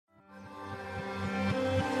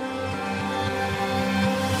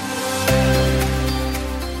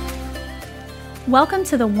Welcome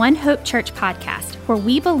to the One Hope Church podcast, where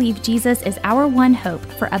we believe Jesus is our one hope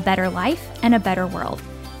for a better life and a better world.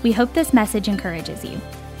 We hope this message encourages you.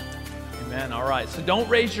 Amen. All right, so don't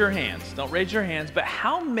raise your hands. Don't raise your hands, but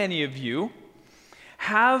how many of you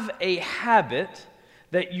have a habit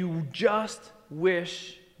that you just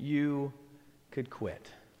wish you could quit?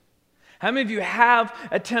 How many of you have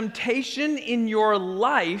a temptation in your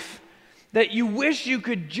life that you wish you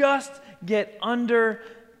could just get under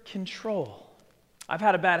control? I've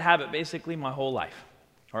had a bad habit basically my whole life.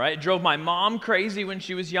 All right, it drove my mom crazy when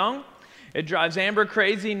she was young. It drives Amber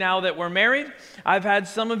crazy now that we're married. I've had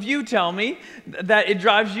some of you tell me that it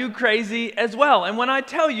drives you crazy as well. And when I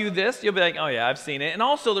tell you this, you'll be like, oh yeah, I've seen it. And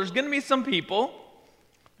also, there's going to be some people,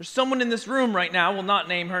 there's someone in this room right now, will not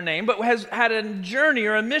name her name, but has had a journey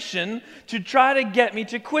or a mission to try to get me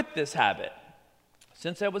to quit this habit.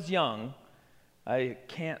 Since I was young, I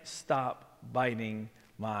can't stop biting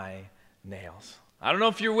my nails. I don't know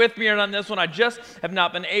if you're with me or not on this one. I just have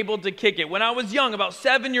not been able to kick it. When I was young, about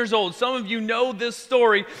 7 years old, some of you know this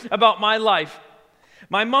story about my life.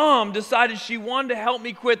 My mom decided she wanted to help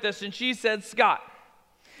me quit this, and she said, Scott,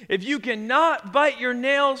 if you cannot bite your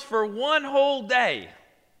nails for one whole day,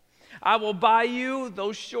 I will buy you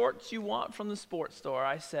those shorts you want from the sports store.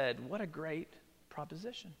 I said, what a great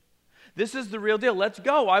proposition. This is the real deal. Let's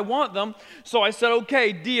go. I want them. So I said,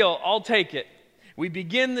 okay, deal. I'll take it. We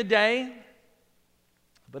begin the day.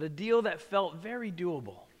 But a deal that felt very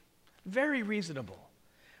doable, very reasonable,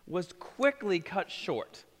 was quickly cut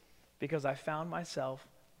short because I found myself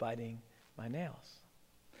biting my nails.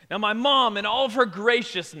 Now, my mom, in all of her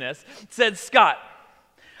graciousness, said, Scott,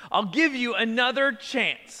 I'll give you another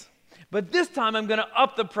chance, but this time I'm going to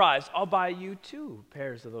up the price. I'll buy you 2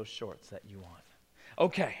 pairs of those shorts that you want.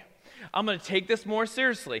 Okay. I'm going to take this more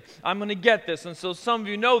seriously. I'm going to get this. And so some of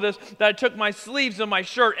you know this, that I took my sleeves of my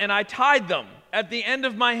shirt and I tied them at the end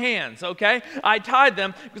of my hands, okay? I tied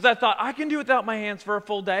them because I thought, I can do without my hands for a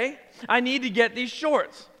full day. I need to get these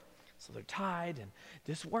shorts. So they're tied and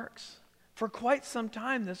this works. For quite some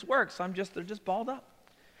time, this works. They're just balled up.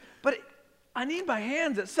 But I need my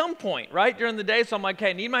hands at some point, right, during the day. So I'm like, okay,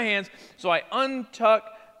 I need my hands. So I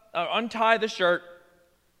untie the shirt.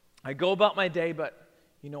 I go about my day, but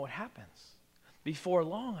you know what happens? Before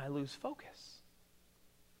long, I lose focus.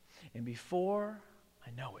 And before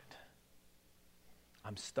I know it,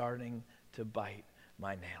 I'm starting to bite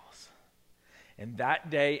my nails. And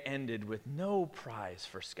that day ended with no prize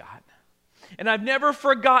for Scott. And I've never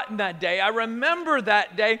forgotten that day. I remember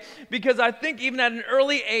that day because I think even at an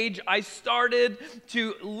early age, I started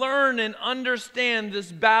to learn and understand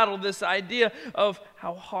this battle, this idea of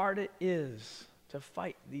how hard it is to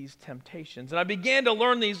fight these temptations. And I began to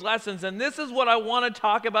learn these lessons, and this is what I want to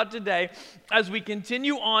talk about today as we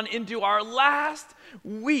continue on into our last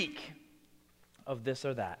week of This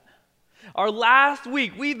or That. Our last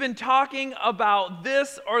week, we've been talking about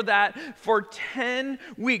this or that for 10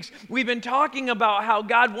 weeks. We've been talking about how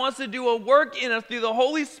God wants to do a work in us through the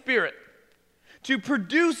Holy Spirit to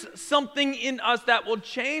produce something in us that will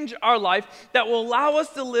change our life, that will allow us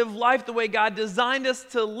to live life the way God designed us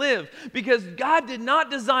to live. Because God did not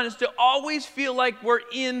design us to always feel like we're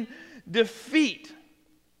in defeat.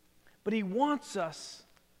 But He wants us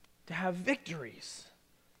to have victories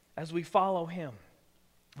as we follow Him.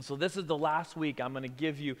 So this is the last week I'm going to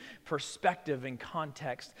give you perspective and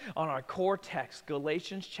context on our core text,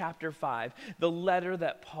 Galatians chapter 5, the letter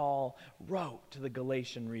that Paul wrote to the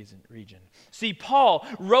Galatian region. See, Paul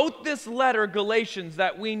wrote this letter, Galatians,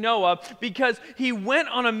 that we know of because he went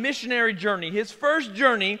on a missionary journey. His first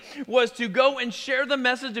journey was to go and share the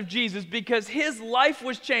message of Jesus because his life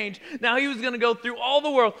was changed. Now he was going to go through all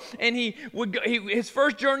the world, and his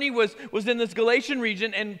first journey was in this Galatian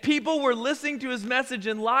region, and people were listening to his message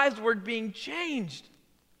and lives were being changed.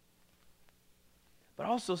 But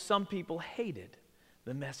also some people hated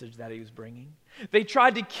the message that he was bringing. They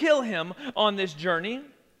tried to kill him on this journey.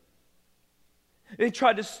 They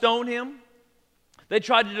tried to stone him. They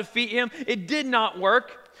tried to defeat him. It did not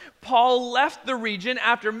work. Paul left the region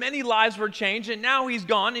after many lives were changed, and now he's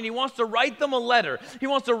gone, and he wants to write them a letter. He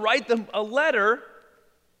wants to write them a letter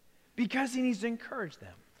because he needs to encourage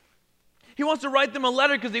them. He wants to write them a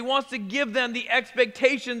letter because he wants to give them the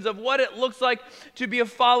expectations of what it looks like to be a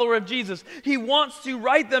follower of Jesus. He wants to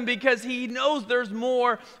write them because he knows there's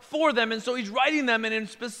more for them. And so he's writing them, and in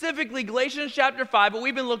specifically Galatians chapter 5, what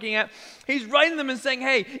we've been looking at, he's writing them and saying,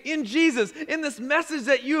 hey, in Jesus, in this message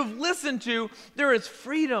that you have listened to, there is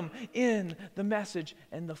freedom in the message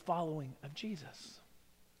and the following of Jesus.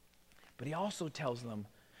 But he also tells them,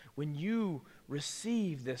 when you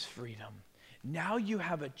receive this freedom, now you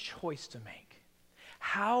have a choice to make.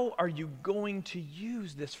 how are you going to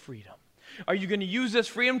use this freedom? Are you going to use this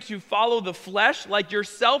freedom to follow the flesh, like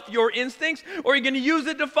yourself, your instincts, or are you going to use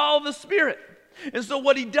it to follow the Spirit? And so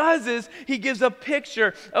what he does is he gives a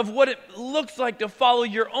picture of what it looks like to follow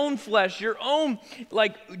your own flesh, your own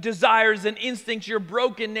desires and instincts, your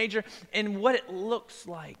broken nature, and what it looks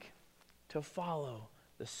like to follow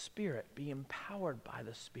the Spirit, be empowered by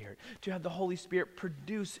the Spirit, to have the Holy Spirit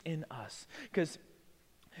produce in us. Because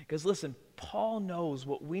listen, Paul knows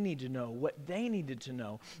what we need to know, what they needed to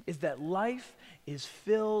know, is that life is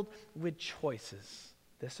filled with choices,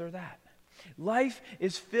 this or that. Life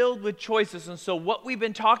is filled with choices, and so what we've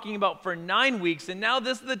been talking about for 9 weeks, and now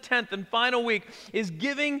this is the 10th and final week, is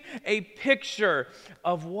giving a picture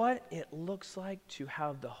of what it looks like to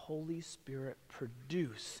have the Holy Spirit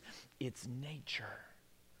produce its nature.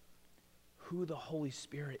 Who the Holy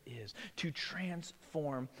Spirit is to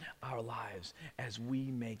transform our lives as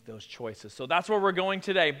we make those choices. So that's where we're going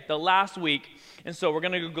today, the last week. And so we're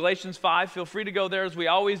going to go Galatians 5. Feel free to go there as we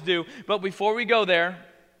always do. But before we go there,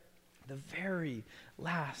 the very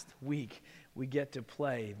last week, we get to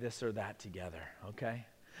play this or that together, okay?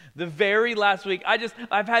 The very last week.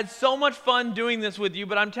 I've had so much fun doing this with you,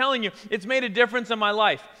 but I'm telling you, it's made a difference in my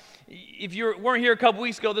life. If you weren't here a couple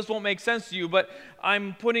weeks ago, this won't make sense to you, but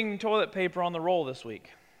I'm putting toilet paper on the roll this week.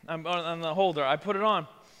 I'm on the holder. I put it on.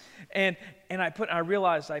 And I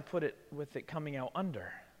realized I put it with it coming out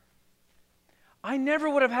under. I never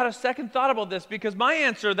would have had a second thought about this, because my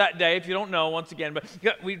answer that day, if you don't know, once again, but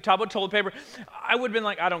we talk about toilet paper, I would have been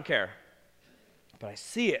like, I don't care. But I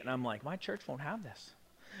see it, and I'm like, my church won't have this.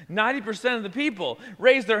 90% of the people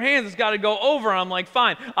raise their hands, it's got to go over. I'm like,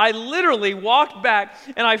 fine. I literally walked back,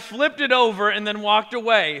 and I flipped it over and then walked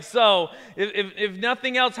away. So if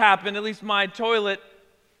nothing else happened, at least my toilet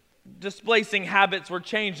displacing habits were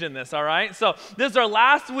changed in this, all right? So this is our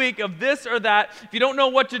last week of this or that. If you don't know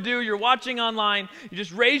what to do, you're watching online, you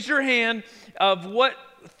just raise your hand of what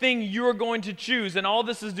thing you're going to choose, and all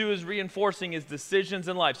this is reinforcing his decisions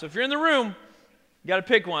in life. So if you're in the room, you got to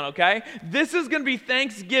pick one, okay? This is going to be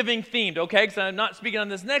Thanksgiving themed, okay? Because I'm not speaking on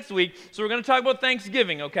this next week, so we're going to talk about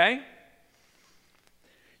Thanksgiving, okay?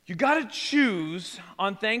 You got to choose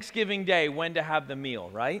on Thanksgiving Day when to have the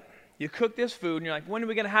meal, right? You cook this food, and you're like, when are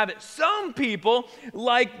we going to have it? Some people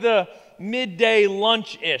like the midday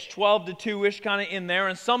lunch-ish, 12 to 2-ish kind of in there,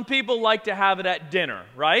 and some people like to have it at dinner,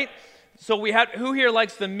 right? So who here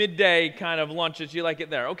likes the midday kind of lunches? You like it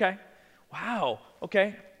there? Okay. Wow.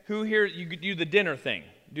 Okay. Who here, you do the dinner thing?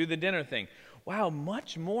 Do the dinner thing. Wow,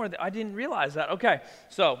 much more. I didn't realize that. Okay,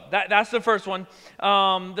 so that's the first one.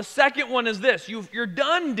 The second one is this. You're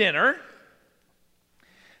done dinner.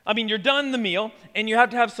 You're done the meal, and you have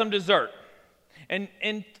to have some dessert.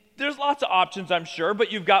 And there's lots of options, I'm sure,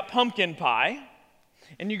 but you've got pumpkin pie,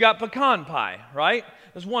 and you got pecan pie, right?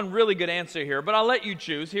 There's one really good answer here, but I'll let you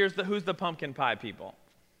choose. Who's the pumpkin pie people?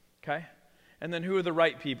 Okay? And then who are the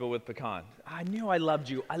right people with pecan? I knew I loved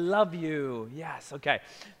you. I love you. Yes, okay.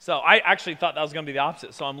 So I actually thought that was going to be the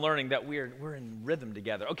opposite, so I'm learning that we're in rhythm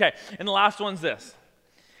together. Okay, and the last one's this.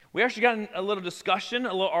 We actually got in a little discussion,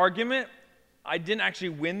 a little argument. I didn't actually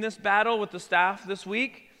win this battle with the staff this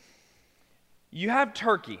week. You have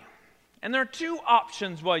turkey, and there are two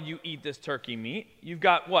options while you eat this turkey meat. You've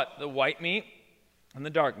got what? The white meat and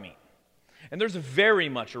the dark meat. And there's very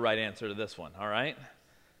much a right answer to this one, all right?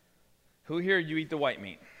 Who here, you eat the white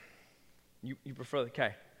meat? You prefer the,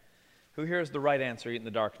 okay. Who here is the right answer, eating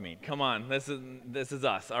the dark meat? Come on, this is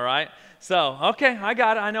us, all right? So, okay, I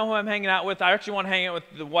got it. I know who I'm hanging out with. I actually want to hang out with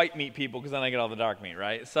the white meat people because then I get all the dark meat,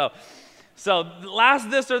 right? So last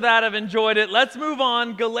this or that, I've enjoyed it. Let's move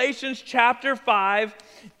on. Galatians chapter 5,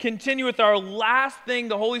 continue with our last thing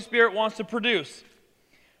the Holy Spirit wants to produce.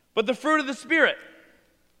 But the fruit of the Spirit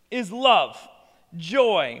is love,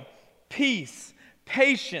 joy, peace,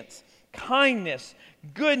 patience, kindness,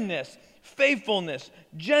 goodness, faithfulness,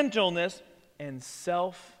 gentleness, and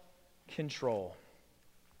self-control.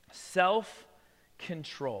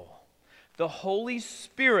 Self-control. The Holy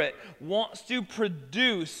Spirit wants to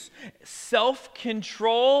produce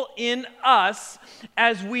self-control in us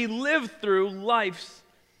as we live through life's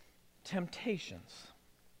temptations.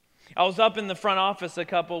 I was up in the front office a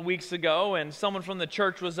couple of weeks ago, and someone from the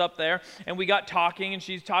church was up there, and we got talking, and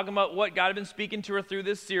she's talking about what God had been speaking to her through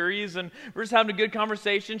this series, and we're just having a good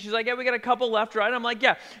conversation. She's like, yeah, we got a couple left, right? I'm like,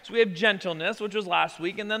 yeah. So we have gentleness, which was last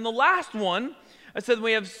week, and then the last one, I said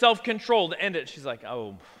we have self-control to end it. She's like,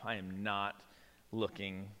 oh, I am not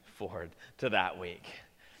looking forward to that week.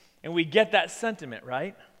 And we get that sentiment,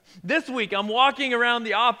 right? This week, I'm walking around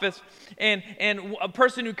the office, and a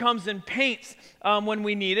person who comes and paints when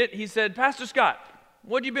we need it, he said, Pastor Scott,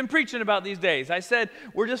 What have you been preaching about these days? I said,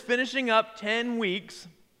 we're just finishing up 10 weeks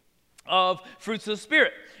of fruits of the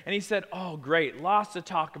Spirit. And he said, oh, great, lots to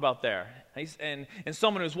talk about there. And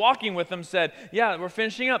someone who's walking with him said, yeah, we're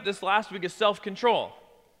finishing up. This last week is self-control.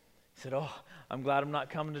 He said, oh, I'm glad I'm not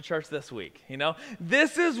coming to church this week.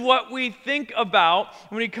 This is what we think about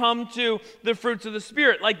when we come to the fruits of the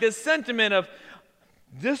Spirit, like this sentiment of,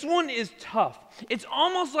 this one is tough. It's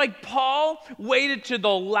almost like Paul waited to the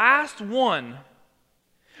last one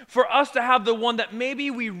for us to have the one that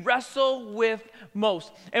maybe we wrestle with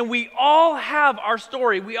most. And we all have our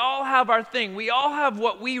story. We all have our thing. We all have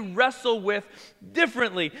what we wrestle with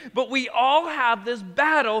differently. But we all have this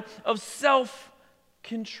battle of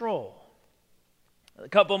self-control. A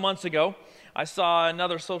couple of months ago, I saw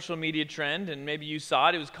another social media trend, and maybe you saw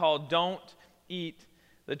it. It was called Don't Eat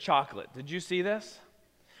the Chocolate. Did you see this?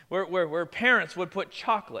 Where parents would put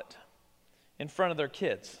chocolate in front of their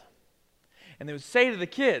kids. And they would say to the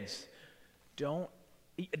kids, don't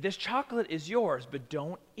eat, this chocolate is yours, but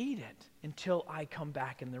don't eat it until I come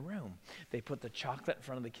back in the room. They put the chocolate in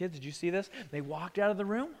front of the kids. Did you see this? They walked out of the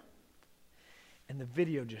room, and the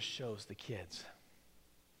video just shows the kids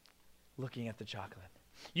looking at the chocolate.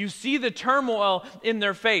 You see the turmoil in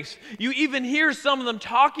their face. You even hear some of them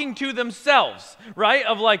talking to themselves, right?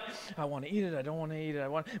 Of like, I want to eat it, I don't want to eat it,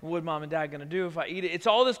 what mom and dad going to do if I eat it? It's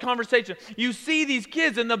all this conversation. You see these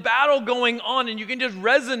kids and the battle going on, and you can just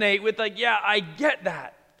resonate with like, yeah, I get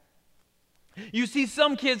that. You see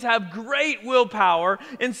some kids have great willpower,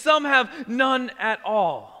 and some have none at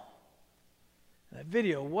all. That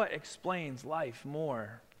video, what explains life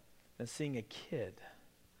more than seeing a kid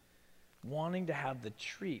wanting to have the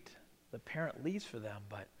treat the parent leaves for them,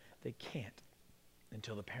 but they can't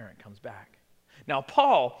until the parent comes back. Now,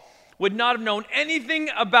 Paul would not have known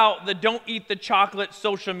anything about the don't eat the chocolate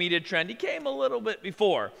social media trend. He came a little bit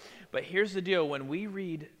before. But here's the deal. When we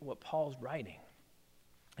read what Paul's writing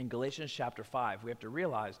in Galatians chapter 5, we have to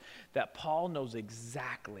realize that Paul knows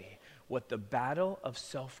exactly what the battle of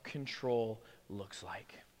self-control looks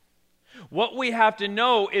like. What we have to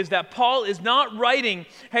know is that Paul is not writing,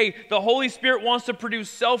 hey, the Holy Spirit wants to produce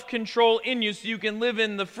self-control in you so you can live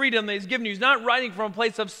in the freedom that He's given you. He's not writing from a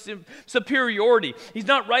place of superiority. He's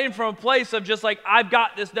not writing from a place of just like, I've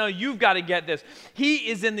got this, now you've got to get this. He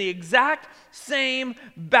is in the exact same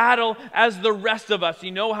battle as the rest of us.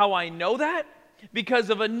 You know how I know that? Because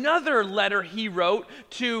of another letter he wrote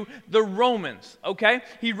to the Romans, okay?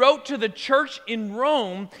 He wrote to the church in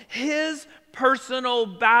Rome his personal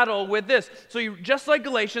battle with this. So just like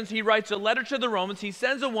Galatians, he writes a letter to the Romans. He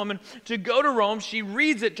sends a woman to go to Rome. She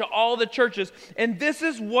reads it to all the churches. And this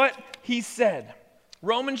is what he said.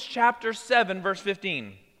 Romans chapter 7, verse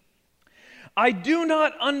 15. I do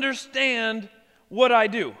not understand what I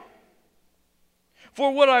do.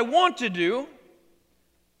 For what I want to do,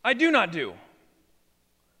 I do not do.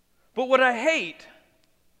 But what I hate,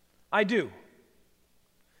 I do.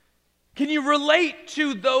 Can you relate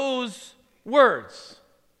to those words?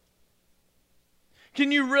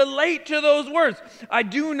 Can you relate to those words? I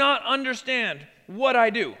do not understand what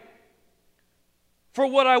I do. For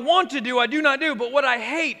what I want to do, I do not do, but what I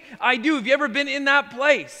hate, I do. Have you ever been in that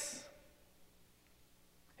place?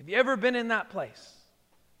 Have you ever been in that place?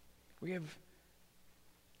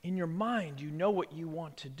 In your mind, you know what you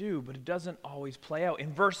want to do, but it doesn't always play out.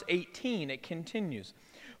 In verse 18, it continues.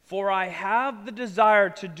 For I have the desire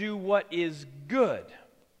to do what is good,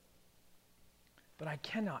 but I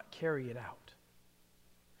cannot carry it out.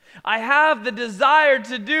 I have the desire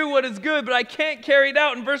to do what is good, but I can't carry it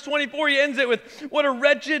out. In verse 24, he ends it with, what a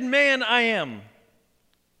wretched man I am.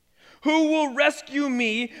 Who will rescue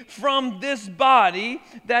me from this body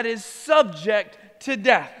that is subject to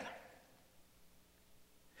death?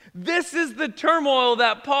 This is the turmoil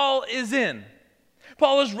that Paul is in.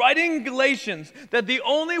 Paul is writing in Galatians that the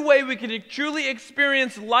only way we can truly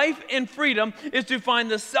experience life and freedom is to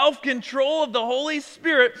find the self-control of the Holy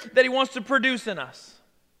Spirit that He wants to produce in us.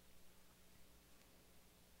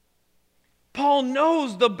 Paul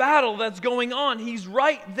knows the battle that's going on. He's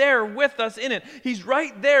right there with us in it. He's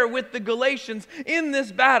right there with the Galatians in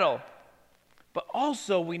this battle. But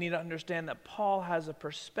also we need to understand that Paul has a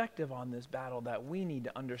perspective on this battle that we need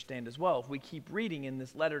to understand as well. If we keep reading in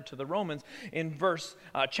this letter to the Romans, in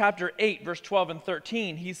chapter 8, verse 12 and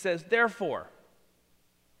 13, he says, therefore,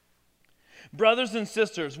 brothers and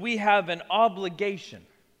sisters, we have an obligation,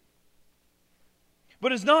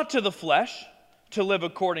 but it's not to the flesh to live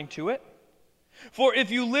according to it. For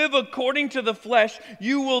if you live according to the flesh,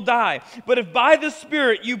 you will die. But if by the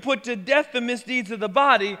Spirit you put to death the misdeeds of the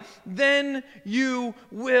body, then you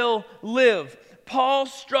will live. Paul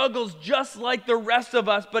struggles just like the rest of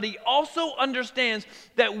us, but he also understands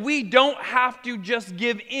that we don't have to just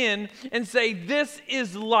give in and say, this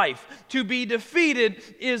is life. To be defeated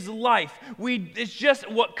is life. It's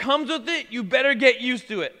just what comes with it, you better get used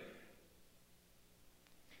to it.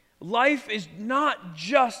 Life is not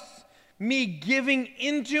just me giving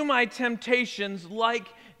into my temptations like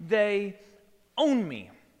they own me.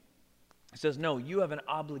 It says, no, you have an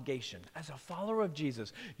obligation. As a follower of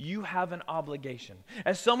Jesus, you have an obligation.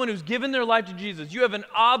 As someone who's given their life to Jesus, you have an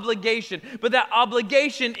obligation. But that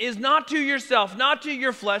obligation is not to yourself, not to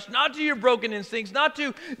your flesh, not to your broken instincts, not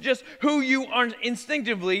to just who you are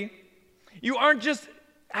instinctively. You aren't just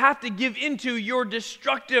have to give into your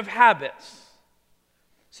destructive habits.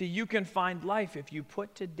 See, you can find life if you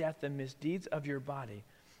put to death the misdeeds of your body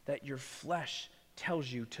that your flesh tells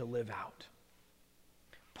you to live out.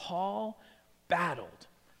 Paul battled,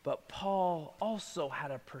 but Paul also had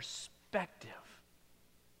a perspective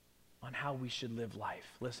on how we should live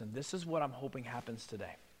life. Listen, this is what I'm hoping happens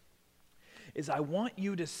today. Is I want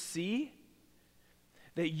you to see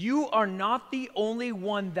that you are not the only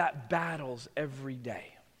one that battles every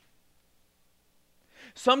day.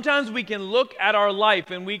 Sometimes we can look at our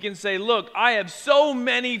life and we can say, look, I have so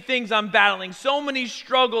many things I'm battling, so many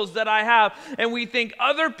struggles that I have, and we think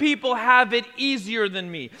other people have it easier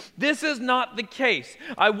than me. This is not the case.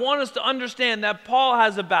 I want us to understand that Paul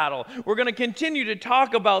has a battle. We're going to continue to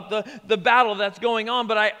talk about the battle that's going on,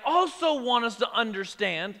 but I also want us to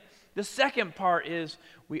understand the second part is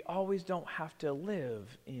we always don't have to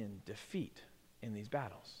live in defeat in these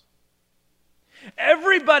battles.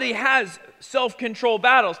 Everybody has self-control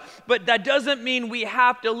battles, but that doesn't mean we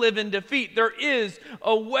have to live in defeat. There is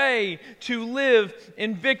a way to live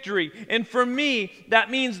in victory. And for me, that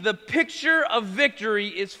means the picture of victory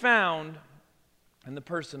is found in the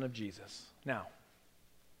person of Jesus. Now,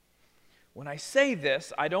 when I say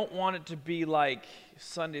this, I don't want it to be like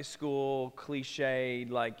Sunday school, cliche,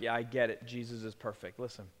 like, yeah, I get it, Jesus is perfect.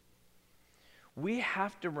 Listen. We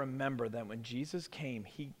have to remember that when Jesus came,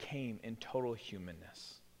 he came in total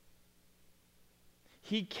humanness.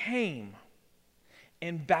 He came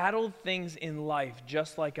and battled things in life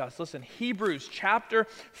just like us. Listen, Hebrews chapter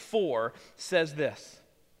 4 says this,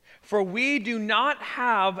 "For we do not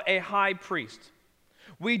have a high priest.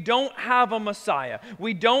 We don't have a Messiah.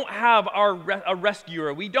 We don't have a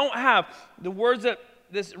rescuer. We don't have," the words that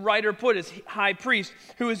this writer put as high priest,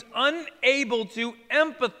 "who is unable to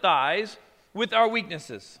empathize with our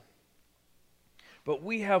weaknesses. But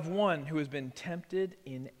we have one who has been tempted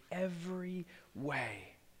in every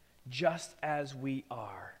way, just as we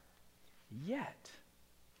are. Yet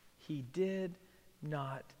he did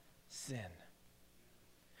not sin."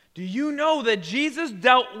 Do you know that Jesus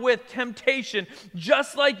dealt with temptation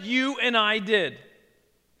just like you and I did?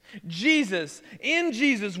 In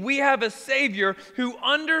Jesus, we have a Savior who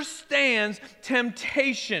understands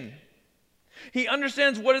temptation. He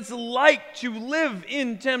understands what it's like to live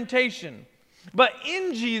in temptation. But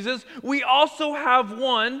in Jesus, we also have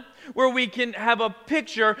one where we can have a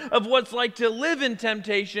picture of what it's like to live in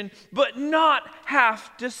temptation, but not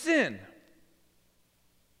have to sin.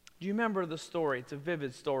 Do you remember the story? It's a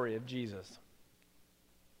vivid story of Jesus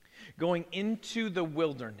going into the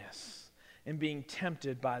wilderness and being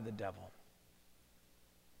tempted by the devil.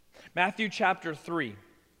 Matthew chapter 3.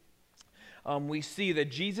 We see that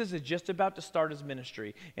Jesus is just about to start his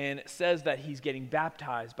ministry, and it says that he's getting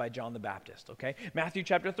baptized by John the Baptist, okay? Matthew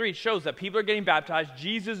chapter 3 shows that people are getting baptized.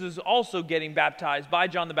 Jesus is also getting baptized by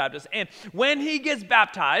John the Baptist, and when he gets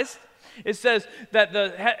baptized, it says that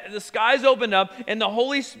the skies opened up, and the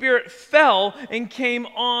Holy Spirit fell and came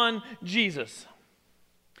on Jesus.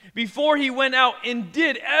 Before he went out and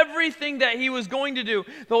did everything that he was going to do,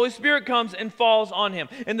 the Holy Spirit comes and falls on him.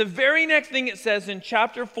 And the very next thing it says in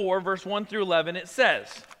chapter 4, verse 1 through 11, it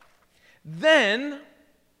says, then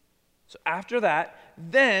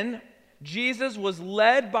Jesus was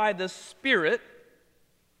led by the Spirit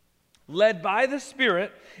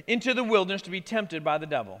into the wilderness to be tempted by the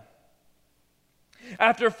devil.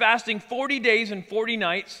 After fasting 40 days and 40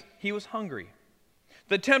 nights, he was hungry.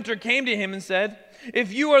 The tempter came to him and said,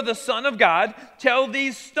 "If you are the Son of God, tell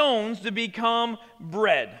these stones to become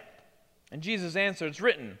bread." And Jesus answered, "It's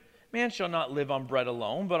written, man shall not live on bread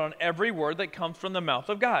alone, but on every word that comes from the mouth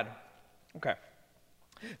of God." Okay.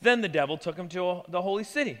 Then the devil took him to the holy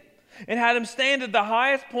city and had him stand at the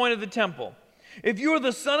highest point of the temple. "If you are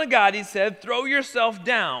the Son of God," he said, "throw yourself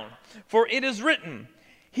down, for it is written,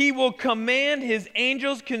 he will command his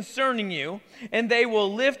angels concerning you, and they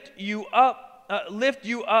will lift you up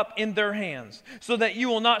in their hands, so that you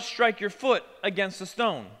will not strike your foot against a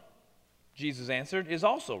stone." Jesus answered, "Is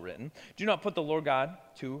also written, 'Do not put the Lord God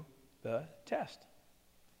to the test.'"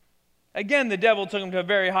 Again, the devil took him to a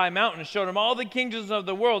very high mountain and showed him all the kingdoms of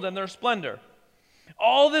the world and their splendor.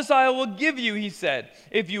 "All this I will give you," he said,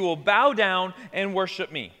 "if you will bow down and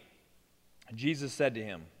worship me." Jesus said to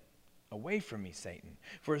him, "Away from me, Satan,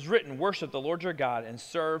 for it is written, 'Worship the Lord your God and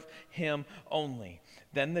serve him only.'"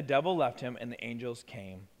 Then the devil left him, and the angels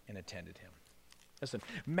came and attended him. Listen,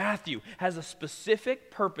 Matthew has a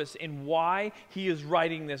specific purpose in why he is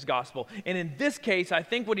writing this gospel. And in this case, I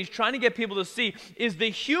think what he's trying to get people to see is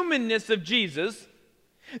the humanness of Jesus.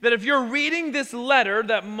 That if you're reading this letter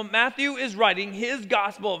that Matthew is writing, his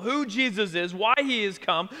gospel of who Jesus is, why he has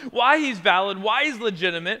come, why he's valid, why he's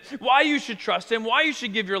legitimate, why you should trust him, why you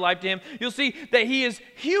should give your life to him, you'll see that he is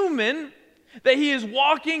human, that he is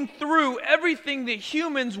walking through everything that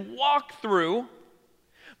humans walk through,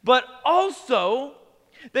 but also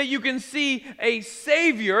that you can see a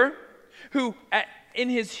Savior who in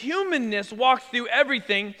his humanness walks through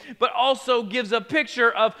everything, but also gives a picture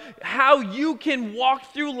of how you can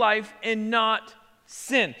walk through life and not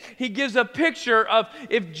sin. He gives a picture of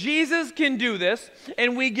if Jesus can do this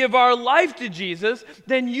and we give our life to Jesus,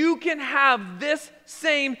 then you can have this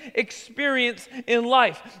same experience in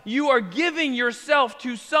life. You are giving yourself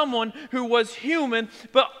to someone who was human,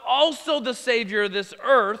 but also the Savior of this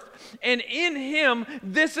earth. And in him,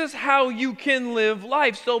 this is how you can live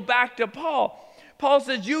life. So back to Paul. Paul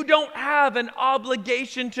says, you don't have an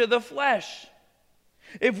obligation to the flesh.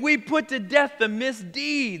 If we put to death the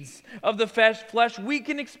misdeeds of the flesh, we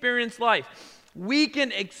can experience life. We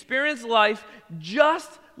can experience life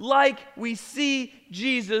just like we see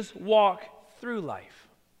Jesus walk through life.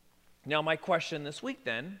 Now, my question this week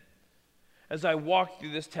then, as I walked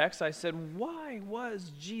through this text, I said, why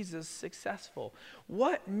was Jesus successful?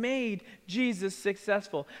 What made Jesus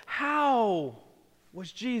successful? How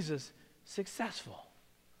was Jesus successful?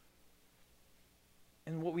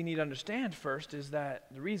 And what we need to understand first is that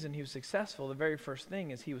the reason he was successful, the very first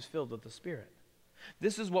thing is he was filled with the Spirit.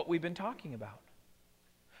 This is what we've been talking about.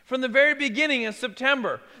 From the very beginning of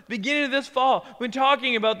September, beginning of this fall, we've been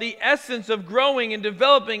talking about the essence of growing and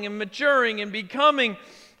developing and maturing and becoming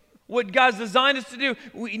what God's designed us to do.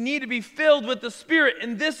 We need to be filled with the Spirit,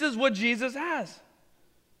 and this is what Jesus has.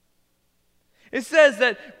 It says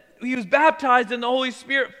that he was baptized and the Holy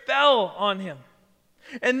Spirit fell on him.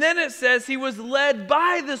 And then it says he was led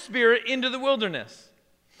by the Spirit into the wilderness.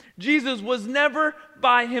 Jesus was never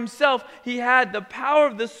by himself. He had the power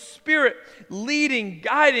of the Spirit leading,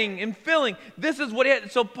 guiding, and filling. This is what he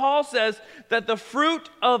had. So Paul says that the fruit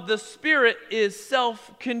of the Spirit is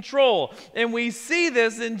self-control. And we see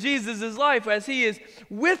this in Jesus' life as he is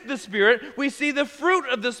with the Spirit. We see the fruit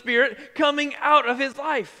of the Spirit coming out of his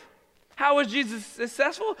life. How was Jesus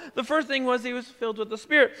successful? The first thing was he was filled with the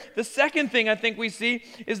Spirit. The second thing I think we see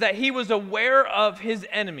is that he was aware of his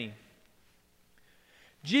enemy.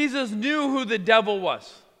 Jesus knew who the devil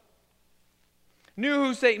was, knew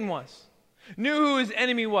who Satan was, knew who his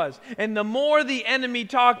enemy was. And the more the enemy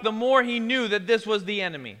talked, the more he knew that this was the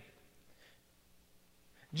enemy.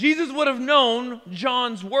 Jesus would have known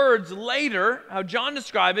John's words later, how John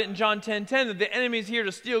described it in John 10:10, that the enemy is here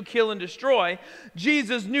to steal, kill, and destroy.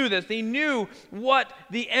 Jesus knew this. He knew what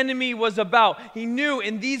the enemy was about. He knew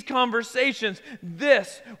in these conversations,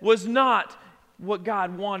 this was not what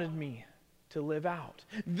God wanted me to live out.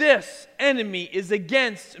 This enemy is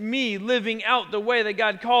against me living out the way that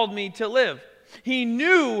God called me to live. He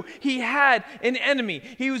knew he had an enemy.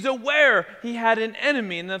 He was aware he had an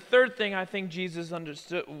enemy. And the third thing I think Jesus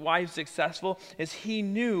understood why he's successful is he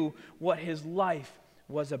knew what his life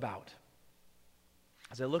was about.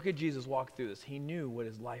 As I look at Jesus walk through this, he knew what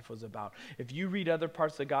his life was about. If you read other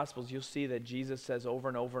parts of the Gospels, you'll see that Jesus says over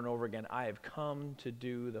and over and over again, I have come to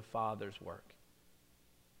do the Father's work.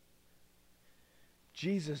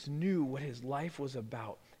 Jesus knew what his life was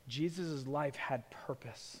about. Jesus' life had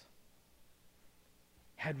purpose,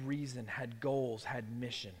 had reason, had goals, had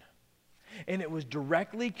mission. And it was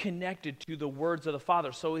directly connected to the words of the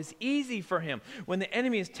Father. So it's easy for him. When the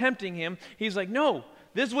enemy is tempting him, he's like, no,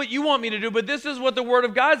 this is what you want me to do, but this is what the Word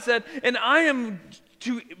of God said, and I am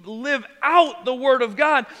to live out the Word of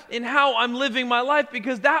God in how I'm living my life,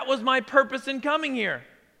 because that was my purpose in coming here.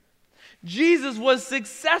 Jesus was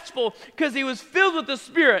successful because he was filled with the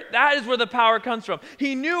Spirit. That is where the power comes from.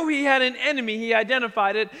 He knew he had an enemy. He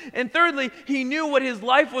identified it. And thirdly, he knew what his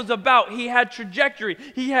life was about. He had trajectory.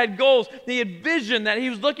 He had goals. He had vision that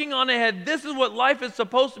he was looking on ahead. This is what life is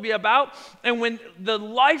supposed to be about. And when the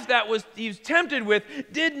life that he was tempted with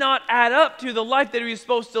did not add up to the life that he was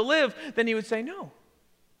supposed to live, then he would say, no,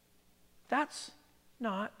 that's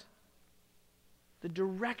not the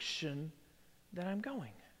direction that I'm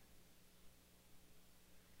going.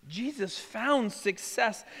 Jesus found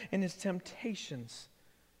success in his temptations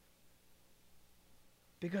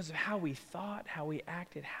because of how he thought, how he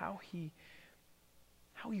acted, how he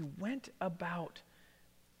went about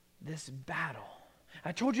this battle.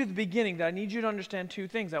 I told you at the beginning that I need you to understand two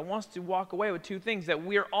things. I want us to walk away with two things, that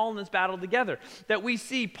we're all in this battle together. That we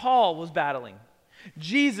see Paul was battling.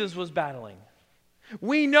 Jesus was battling.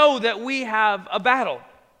 We know that we have a battle.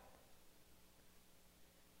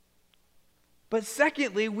 But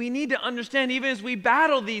secondly, we need to understand, even as we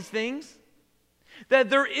battle these things, that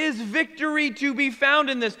there is victory to be found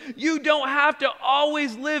in this. You don't have to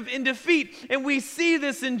always live in defeat. And we see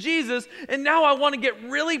this in Jesus. And now I want to get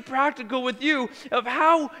really practical with you of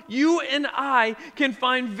how you and I can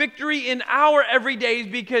find victory in our everydays,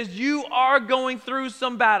 because you are going through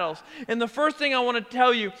some battles. And the first thing I want to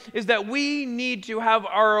tell you is that we need to have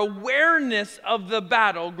our awareness of the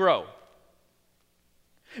battle grow.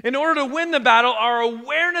 In order to win the battle, our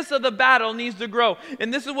awareness of the battle needs to grow.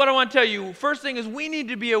 And this is what I want to tell you. First thing is, we need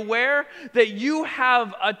to be aware that you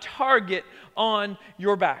have a target on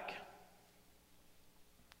your back.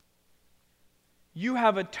 You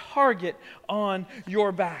have a target on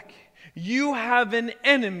your back. You have an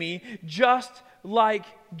enemy just like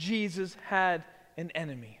Jesus had an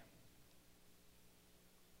enemy.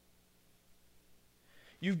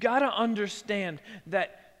 You've got to understand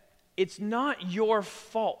that it's not your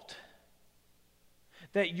fault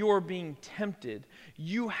that you're being tempted.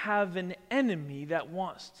 You have an enemy that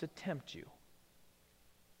wants to tempt you.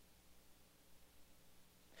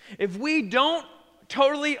 If we don't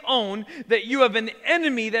totally own that you have an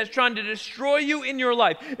enemy that's trying to destroy you in your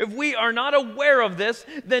life, if we are not aware of this,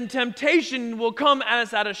 then temptation will come at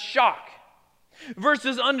us out of shock.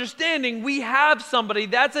 Versus understanding we have somebody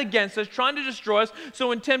that's against us, trying to destroy us. So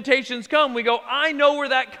when temptations come, we go, I know where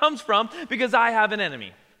that comes from because I have an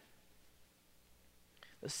enemy.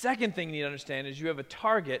 The second thing you need to understand is you have a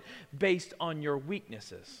target based on your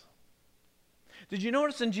weaknesses. Did you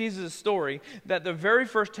notice in Jesus' story that the very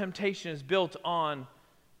first temptation is built on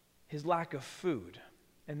his lack of food?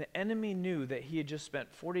 And the enemy knew that he had just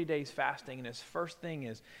spent 40 days fasting, and his first thing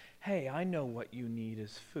is, hey, I know what you need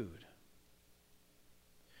is food.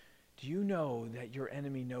 Do you know that your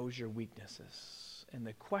enemy knows your weaknesses? And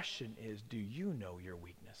the question is, do you know your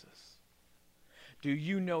weaknesses? Do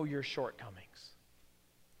you know your shortcomings?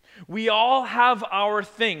 We all have our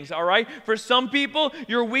things, all right? For some people,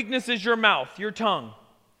 your weakness is your mouth, your tongue.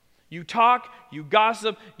 You talk, you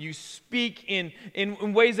gossip, you speak in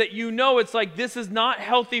ways that you know it's like, this is not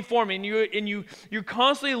healthy for me. And you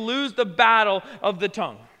constantly lose the battle of the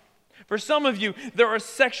tongue. For some of you, there are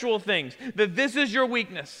sexual things, that this is your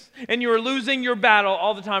weakness, and you are losing your battle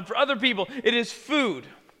all the time. For other people, it is food.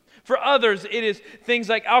 For others, it is things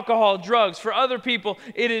like alcohol, drugs. For other people,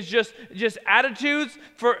 it is just attitudes.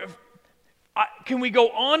 Can we go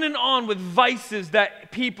on and on with vices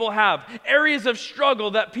that people have, areas of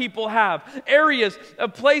struggle that people have, areas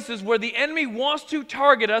of places where the enemy wants to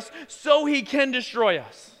target us so he can destroy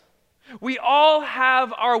us? We all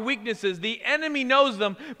have our weaknesses. The enemy knows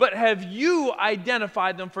them, but have you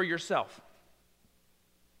identified them for yourself?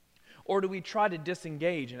 Or do we try to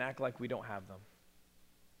disengage and act like we don't have them?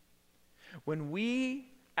 When we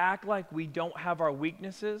act like we don't have our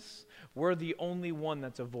weaknesses, we're the only one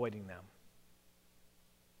that's avoiding them.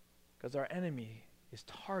 Because our enemy is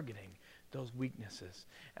targeting those weaknesses.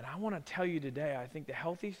 And I want to tell you today, I think the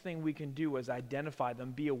healthiest thing we can do is identify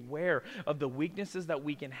them, be aware of the weaknesses that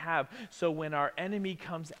we can have, so when our enemy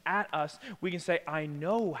comes at us, we can say, I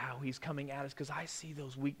know how he's coming at us because I see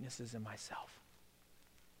those weaknesses in myself.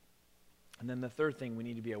 And then the third thing we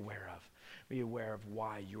need to be aware of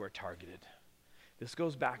why you are targeted. This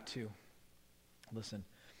goes back to, listen,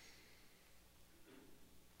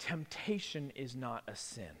 temptation is not a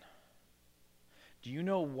sin. Do you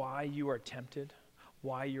know why you are tempted?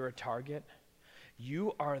 Why you're a target?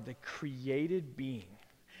 You are the created being,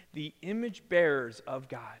 the image bearers of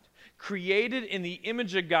God, created in the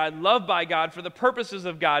image of God, loved by God for the purposes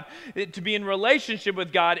of God, to be in relationship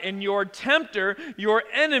with God, and your tempter, your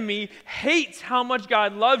enemy, hates how much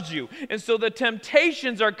God loves you. And so the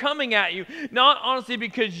temptations are coming at you, not honestly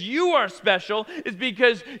because you are special, it's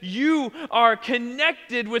because you are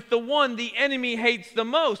connected with the one the enemy hates the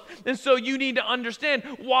most. And so you need to understand,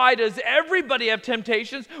 why does everybody have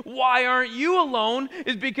temptations? Why aren't you alone?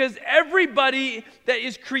 Is because everybody that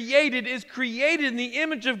is created in the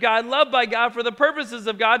image of God, loved by God for the purposes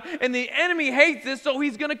of God, and the enemy hates this, so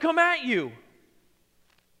he's going to come at you.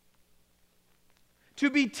 To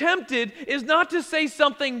be tempted is not to say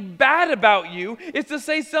something bad about you, it's to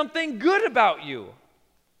say something good about you.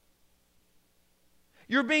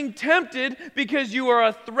 You're being tempted because you are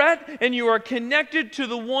a threat and you are connected to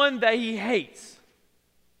the one that he hates.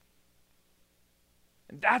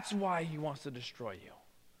 And that's why he wants to destroy you.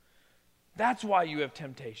 That's why you have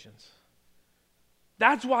temptations.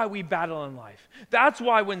 That's why we battle in life. That's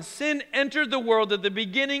why when sin entered the world at the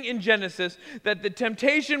beginning in Genesis, that the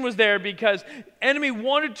temptation was there because enemy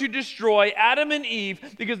wanted to destroy Adam and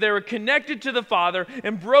Eve because they were connected to the Father,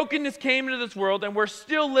 and brokenness came into this world, and we're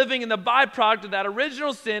still living in the byproduct of that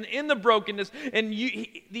original sin in the brokenness, and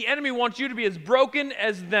the enemy wants you to be as broken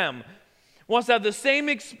as them. Wants to have the same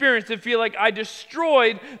experience to feel like I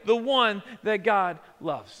destroyed the one that God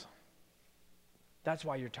loves. That's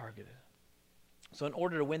why you're targeted. So in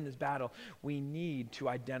order to win this battle, we need to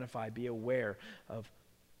identify, be aware of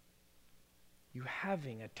you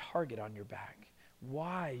having a target on your back,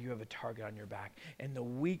 why you have a target on your back, and the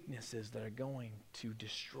weaknesses that are going to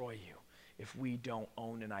destroy you if we don't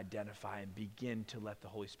own and identify and begin to let the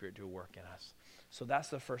Holy Spirit do a work in us. So that's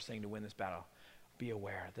the first thing to win this battle. Be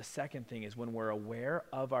aware. The second thing is when we're aware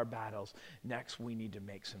of our battles, next we need to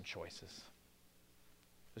make some choices.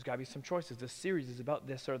 There's got to be some choices. This series is about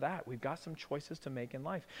this or that. We've got some choices to make in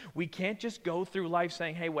life. We can't just go through life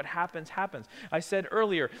saying, hey, what happens, happens. I said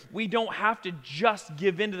earlier, we don't have to just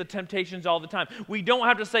give in to the temptations all the time. We don't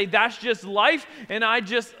have to say, that's just life, and I'm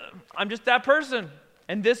just that person.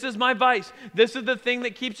 And this is my vice. This is the thing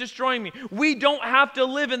that keeps destroying me. We don't have to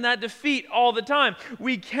live in that defeat all the time.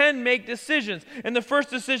 We can make decisions. And the first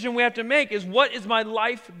decision we have to make is, what is my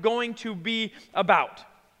life going to be about?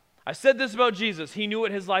 I said this about Jesus. He knew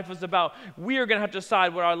what his life was about. We are going to have to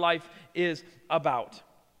decide what our life is about.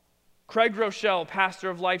 Craig Rochelle,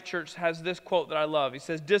 pastor of Life Church, has this quote that I love. He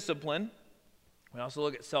says, discipline, we also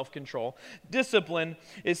look at self-control. Discipline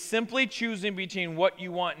is simply choosing between what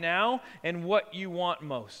you want now and what you want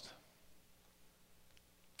most.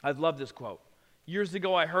 I love this quote. Years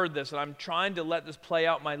ago I heard this, and I'm trying to let this play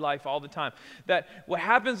out in my life all the time. That what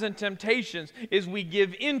happens in temptations is we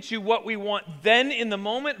give into what we want then in the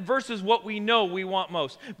moment versus what we know we want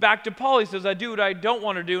most. Back to Paul, he says, I do what I don't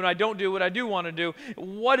want to do, and I don't do what I do want to do.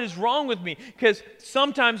 What is wrong with me? Because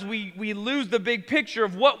sometimes we lose the big picture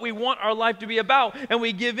of what we want our life to be about, and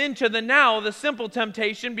we give into the now, the simple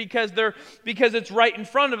temptation, because it's right in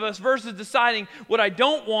front of us, versus deciding what I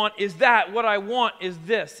don't want is that, what I want is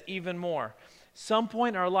this even more. Some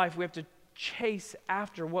point in our life, we have to chase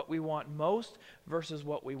after what we want most versus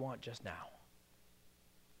what we want just now.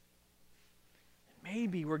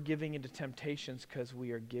 Maybe we're giving into temptations because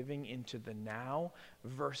we are giving into the now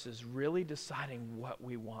versus really deciding what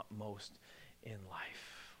we want most in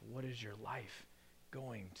life. What is your life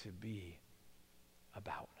going to be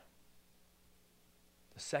about?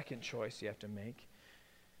 The second choice you have to make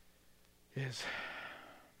is,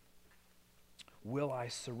 will I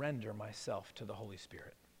surrender myself to the Holy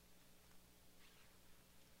Spirit?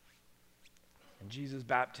 In Jesus'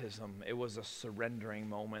 baptism, it was a surrendering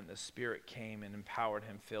moment. The Spirit came and empowered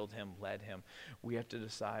him, filled him, led him. We have to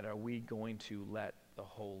decide, are we going to let the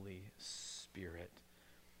Holy Spirit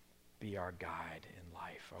be our guide in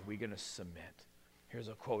life? Are we going to submit? Here's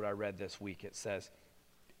a quote I read this week. It says,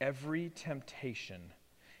 every temptation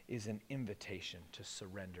is an invitation to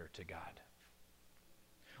surrender to God.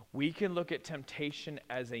 We can look at temptation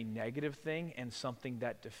as a negative thing and something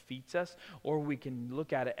that defeats us, or we can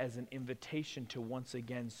look at it as an invitation to once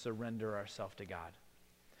again surrender ourselves to God.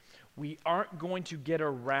 We aren't going to get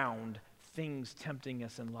around things tempting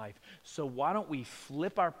us in life. So why don't we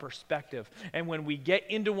flip our perspective, and when we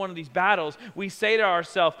get into one of these battles, we say to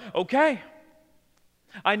ourselves, okay,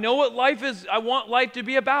 I know what life is, I want life to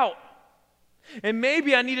be about. And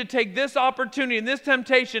maybe I need to take this opportunity and this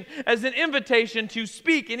temptation as an invitation to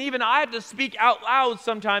speak. And even I have to speak out loud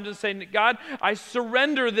sometimes and say, God, I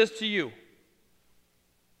surrender this to you.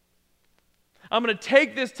 I'm going to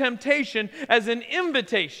take this temptation as an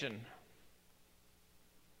invitation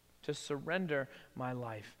to surrender my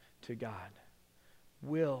life to God.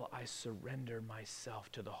 Will I surrender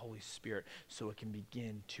myself to the Holy Spirit so it can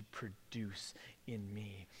begin to produce in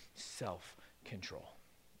me self-control?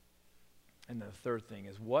 And then the third thing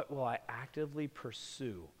is, what will I actively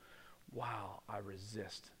pursue while I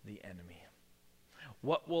resist the enemy?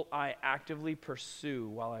 What will I actively pursue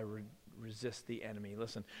while I resist the enemy?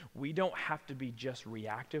 Listen, we don't have to be just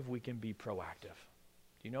reactive. We can be proactive.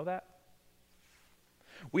 Do you know that?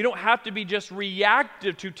 We don't have to be just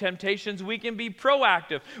reactive to temptations. We can be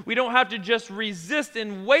proactive. We don't have to just resist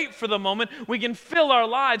and wait for the moment. We can fill our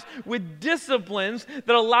lives with disciplines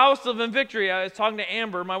that allow us to live in victory. I was talking to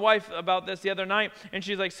Amber, my wife, about this the other night, and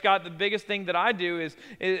she's like, Scott, the biggest thing that I do is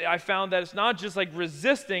I found that it's not just like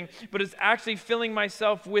resisting, but it's actually filling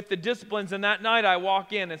myself with the disciplines. And that night I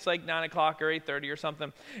walk in, it's like 9 o'clock or 8:30 or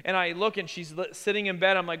something, and I look and she's sitting in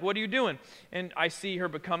bed. I'm like, what are you doing? And I see her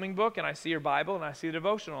Becoming book, and I see her Bible, and I see the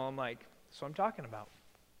devotional. I'm like, that's what I'm talking about.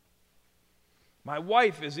 My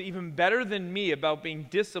wife is even better than me about being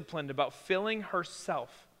disciplined, about filling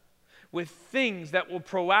herself with things that will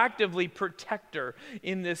proactively protect her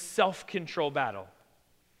in this self-control battle.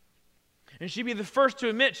 And she'd be the first to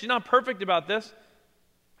admit she's not perfect about this.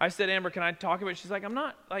 I said, Amber, can I talk about it? She's like, I'm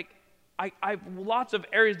not, like, I have lots of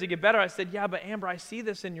areas to get better. I said, yeah, but Amber, I see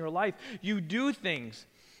this in your life. You do things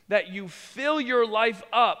that you fill your life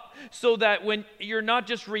up so that when you're not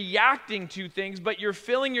just reacting to things, but you're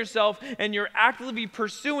filling yourself and you're actively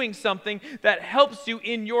pursuing something that helps you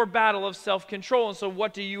in your battle of self-control. And so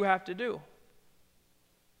what do you have to do?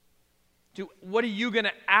 What are you going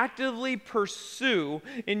to actively pursue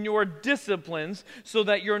in your disciplines so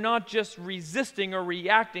that you're not just resisting or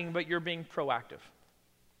reacting, but you're being proactive?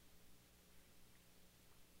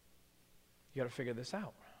 You got to figure this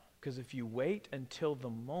out. Because if you wait until the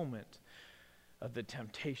moment of the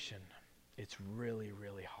temptation, it's really,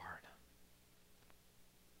 really hard.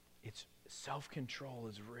 Self-control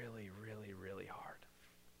is really, really, really hard.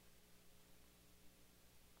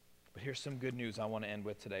 But here's some good news I want to end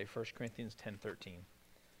with today. 1 Corinthians 10:13.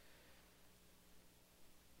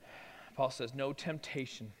 Paul says, no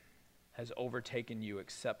temptation has overtaken you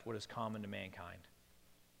except what is common to mankind.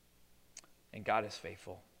 And God is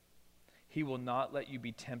faithful. He will not let you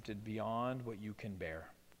be tempted beyond what you can bear.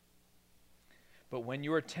 But when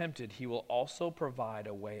you are tempted, he will also provide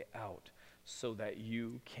a way out so that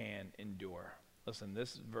you can endure. Listen,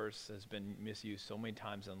 this verse has been misused so many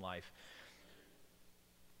times in life.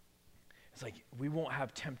 It's like we won't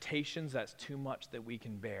have temptations that's too much that we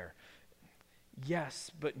can bear. Yes,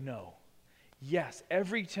 but no. Yes,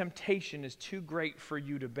 every temptation is too great for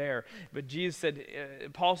you to bear. But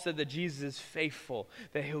Paul said that Jesus is faithful,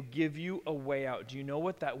 that he'll give you a way out. Do you know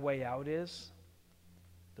what that way out is?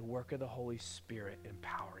 The work of the Holy Spirit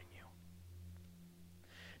empowering you.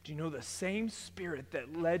 Do you know the same Spirit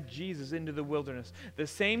that led Jesus into the wilderness, the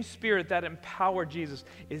same Spirit that empowered Jesus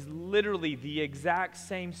is literally the exact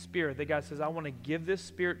same Spirit that God says, I want to give this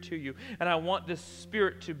Spirit to you, and I want this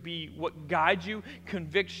Spirit to be what guides you,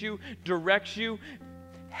 convicts you, directs you,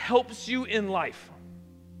 helps you in life.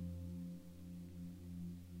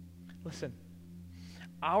 Listen,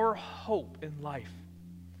 our hope in life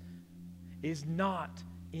is not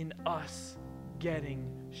in us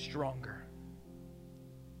getting stronger.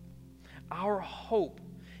 Our hope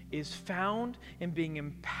is found in being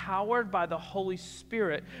empowered by the Holy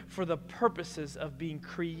Spirit for the purposes of being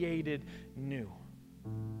created new.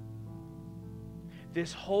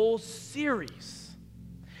 This whole series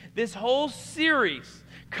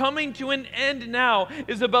coming to an end now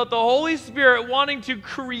is about the Holy Spirit wanting to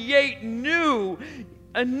create a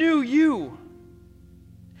new you.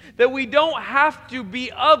 That we don't have to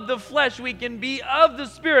be of the flesh, we can be of the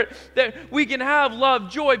Spirit, that we can have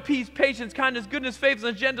love, joy, peace, patience, kindness, goodness,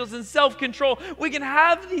 faithfulness, gentleness, and self-control. We can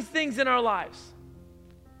have these things in our lives.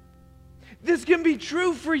 This can be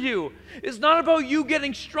true for you. It's not about you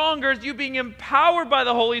getting stronger, it's you being empowered by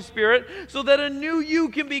the Holy Spirit so that a new you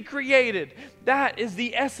can be created. That is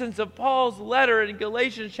the essence of Paul's letter in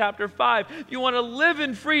Galatians chapter 5. If you want to live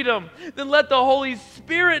in freedom, then let the Holy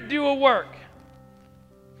Spirit do a work.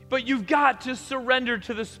 But you've got to surrender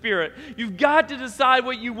to the Spirit. You've got to decide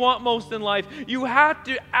what you want most in life. You have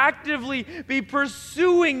to actively be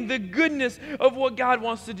pursuing the goodness of what God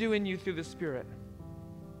wants to do in you through the Spirit.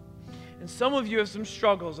 And some of you have some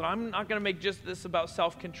struggles, and I'm not going to make just this about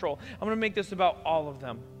self-control. I'm going to make this about all of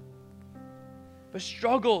them. But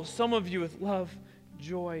struggle, some of you, with love,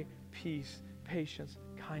 joy, peace, patience,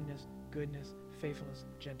 kindness, goodness, faithfulness,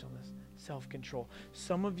 gentleness, self-control.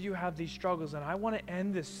 Some of you have these struggles, and I want to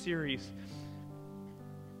end this series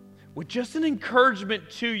with just an encouragement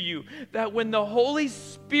to you that when the Holy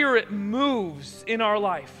Spirit moves in our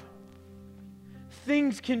life,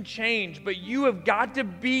 things can change, but you have got to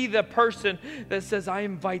be the person that says, I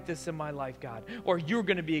invite this in my life, God, or you're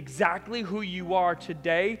going to be exactly who you are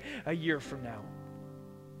today, a year from now.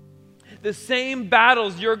 The same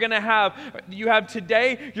battles you have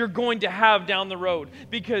today, you're going to have down the road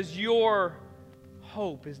because your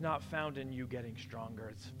hope is not found in you getting stronger.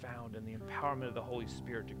 It's found in the empowerment of the Holy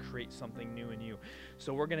Spirit to create something new in you.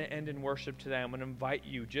 So we're going to end in worship today. I'm going to invite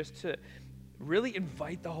you just to really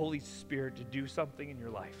invite the Holy Spirit to do something in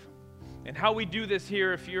your life. And how we do this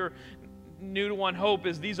here, if you're new to One Hope,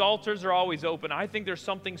 is these altars are always open. I think there's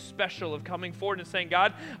something special of coming forward and saying,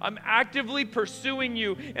 God, I'm actively pursuing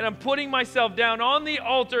you, and I'm putting myself down on the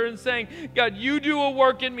altar and saying, God, you do a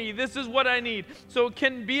work in me. This is what I need. So it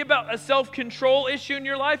can be about a self-control issue in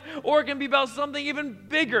your life, or it can be about something even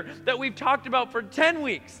bigger that we've talked about for 10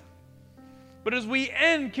 weeks. But as we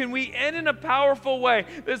end, can we end in a powerful way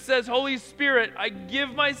that says, Holy Spirit, I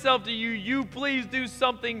give myself to you. You please do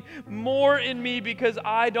something more in me, because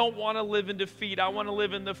I don't want to live in defeat. I want to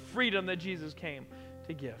live in the freedom that Jesus came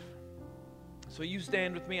to give. So you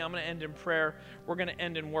stand with me. I'm going to end in prayer. We're going to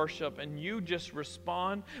end in worship, and you just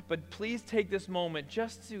respond. But please take this moment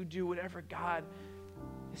just to do whatever God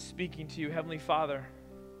is speaking to you. Heavenly Father,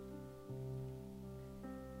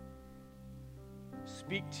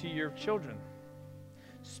 speak to your children.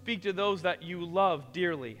 Speak to those that you love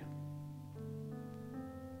dearly.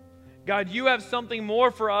 God, you have something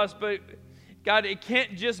more for us, but God, it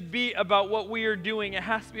can't just be about what we are doing. It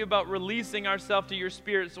has to be about releasing ourselves to your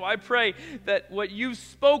Spirit. So I pray that what you've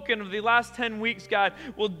spoken of the last 10 weeks, God,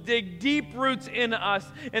 will dig deep roots in us,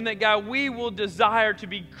 and that, God, we will desire to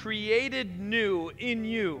be created new in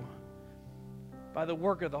you by the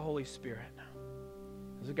work of the Holy Spirit.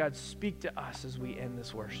 So God, speak to us as we end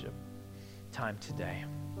this worship time today.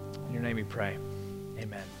 In your name we pray.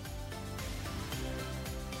 Amen.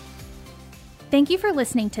 Thank you for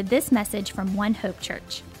listening to this message from One Hope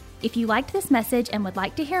Church. If you liked this message and would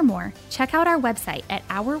like to hear more, check out our website at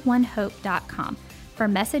ouronehope.com for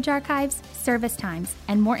message archives, service times,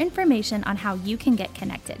 and more information on how you can get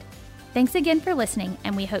connected. Thanks again for listening,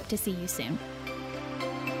 and we hope to see you soon.